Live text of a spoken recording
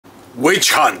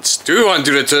Witch hunts. Do you want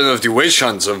the return of the witch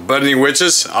hunts of burning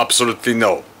witches? Absolutely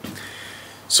no.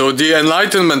 So the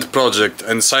Enlightenment project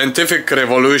and scientific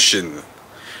revolution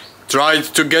tried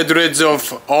to get rid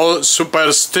of all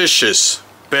superstitious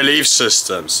belief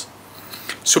systems.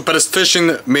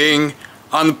 Superstition meaning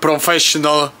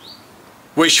unprofessional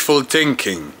wishful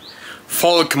thinking,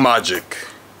 folk magic,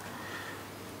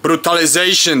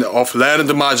 brutalization of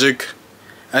learned magic,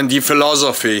 and the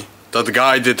philosophy that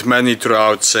guided many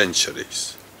throughout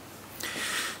centuries.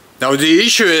 Now the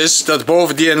issue is that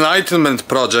both the Enlightenment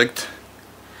project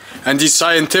and the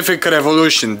scientific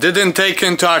revolution didn't take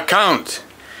into account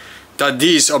that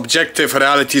these objective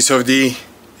realities of the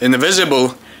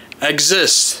invisible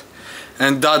exist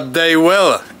and that they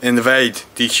will invade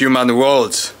the human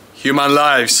world, human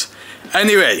lives,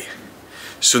 anyway,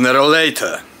 sooner or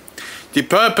later. The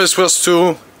purpose was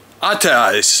to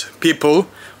ateize people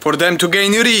for them to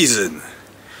gain reason,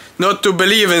 not to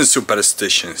believe in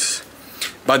superstitions.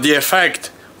 But the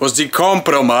effect was the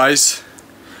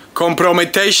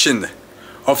compromission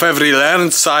of every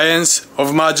learned science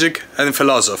of magic and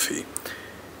philosophy.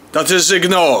 That is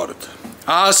ignored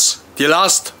as the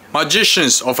last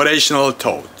magicians of rational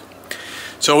thought.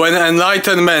 So when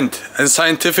Enlightenment and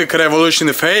scientific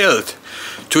revolution failed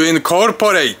to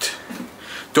incorporate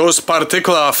those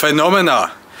particular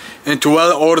phenomena into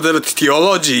well-ordered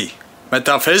theology,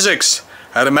 metaphysics,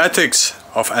 hermetics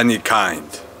of any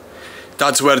kind,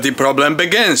 that's where the problem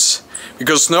begins.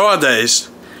 Because nowadays,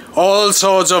 all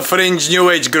sorts of fringe New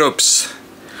Age groups,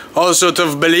 all sorts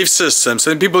of belief systems,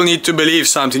 and people need to believe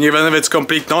something even if it's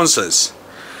complete nonsense,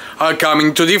 are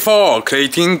coming to the fore,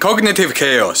 creating cognitive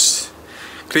chaos,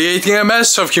 creating a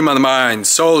mess of human minds,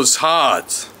 souls,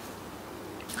 hearts.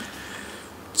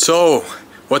 So,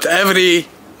 what every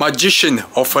magician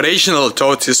of rational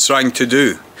thought is trying to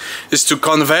do is to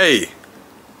convey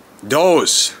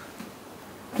those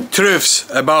truths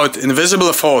about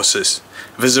invisible forces,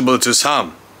 visible to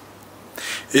some,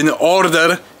 in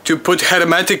order to put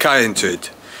hermetica into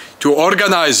it, to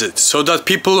organize it so that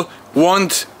people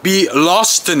won't be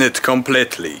lost in it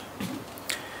completely.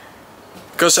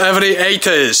 Because every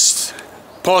atheist,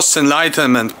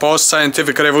 post-enlightenment,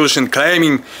 post-scientific revolution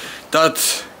claiming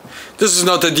that this is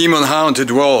not a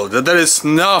demon-haunted world, that there is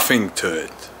nothing to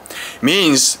it,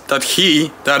 means that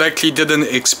he directly didn't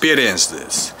experience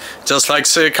this. Just like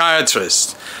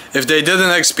psychiatrists, if they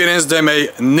didn't experience, they may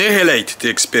annihilate the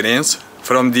experience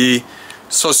from the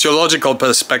sociological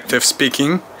perspective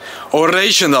speaking, or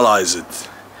rationalize it,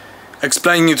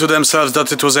 explaining to themselves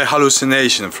that it was a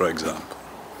hallucination, for example.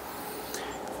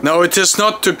 Now, it is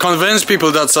not to convince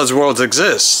people that such worlds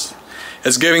exist.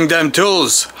 It's giving them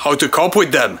tools how to cope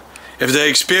with them if they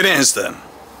experience them.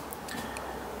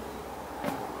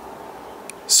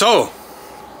 So,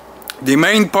 the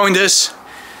main point is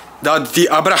that the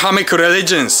Abrahamic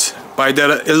religions, by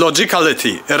their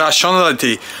illogicality,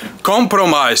 irrationality,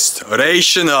 compromised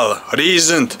rational,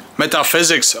 reasoned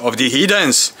metaphysics of the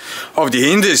heathens, of the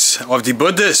Hindus, of the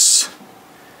Buddhists.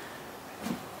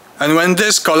 And when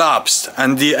this collapsed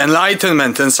and the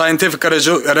Enlightenment and scientific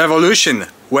revolution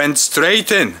went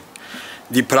straight in,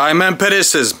 the prime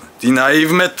empiricism, the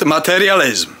naive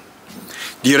materialism,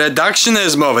 the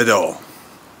reductionism of it all,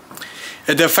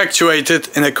 it effectuated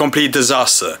in a complete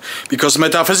disaster, because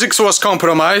metaphysics was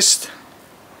compromised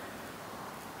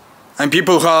and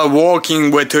people who are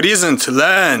working with reasoned,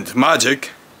 learned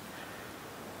magic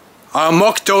are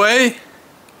mocked away,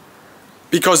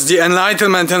 because the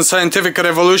Enlightenment and scientific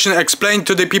revolution explained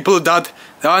to the people that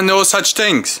there are no such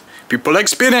things. People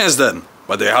experience them,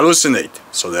 but they hallucinate,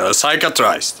 so they are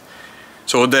psychiatrized.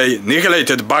 So they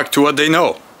annihilated back to what they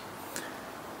know.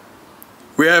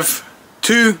 We have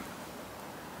two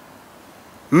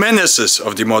menaces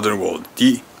of the modern world: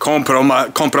 the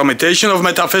compromission of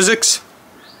metaphysics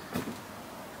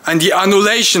and the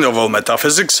annulation of all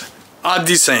metaphysics at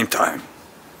the same time.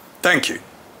 Thank you.